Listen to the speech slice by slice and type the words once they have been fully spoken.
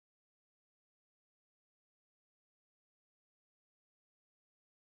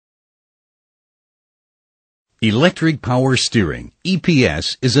Electric Power Steering,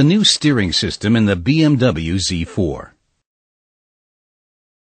 EPS, is a new steering system in the BMW Z4.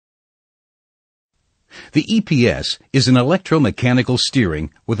 The EPS is an electromechanical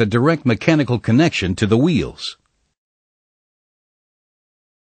steering with a direct mechanical connection to the wheels.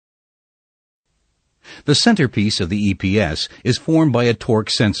 The centerpiece of the EPS is formed by a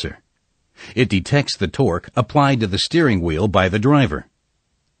torque sensor. It detects the torque applied to the steering wheel by the driver.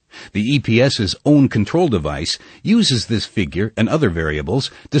 The EPS's own control device uses this figure and other variables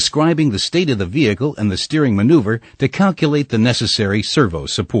describing the state of the vehicle and the steering maneuver to calculate the necessary servo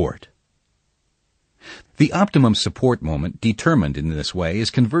support. The optimum support moment determined in this way is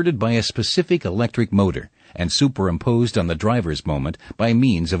converted by a specific electric motor and superimposed on the driver's moment by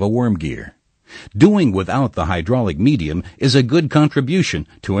means of a worm gear. Doing without the hydraulic medium is a good contribution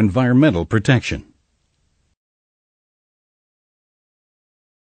to environmental protection.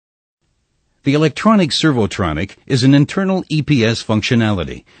 The electronic servotronic is an internal EPS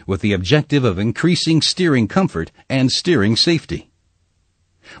functionality with the objective of increasing steering comfort and steering safety.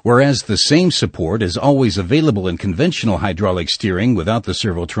 Whereas the same support is always available in conventional hydraulic steering without the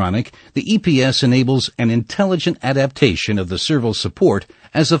servotronic, the EPS enables an intelligent adaptation of the servo support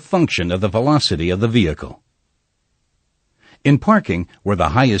as a function of the velocity of the vehicle. In parking, where the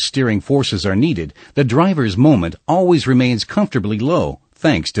highest steering forces are needed, the driver's moment always remains comfortably low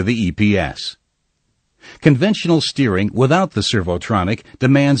thanks to the EPS. Conventional steering without the servotronic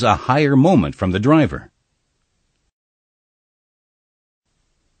demands a higher moment from the driver.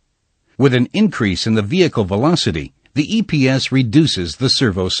 With an increase in the vehicle velocity, the EPS reduces the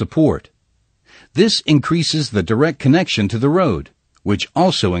servo support. This increases the direct connection to the road, which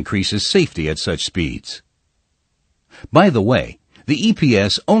also increases safety at such speeds. By the way, the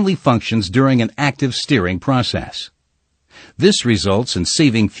EPS only functions during an active steering process. This results in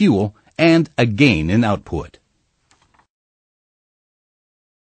saving fuel and a gain in output.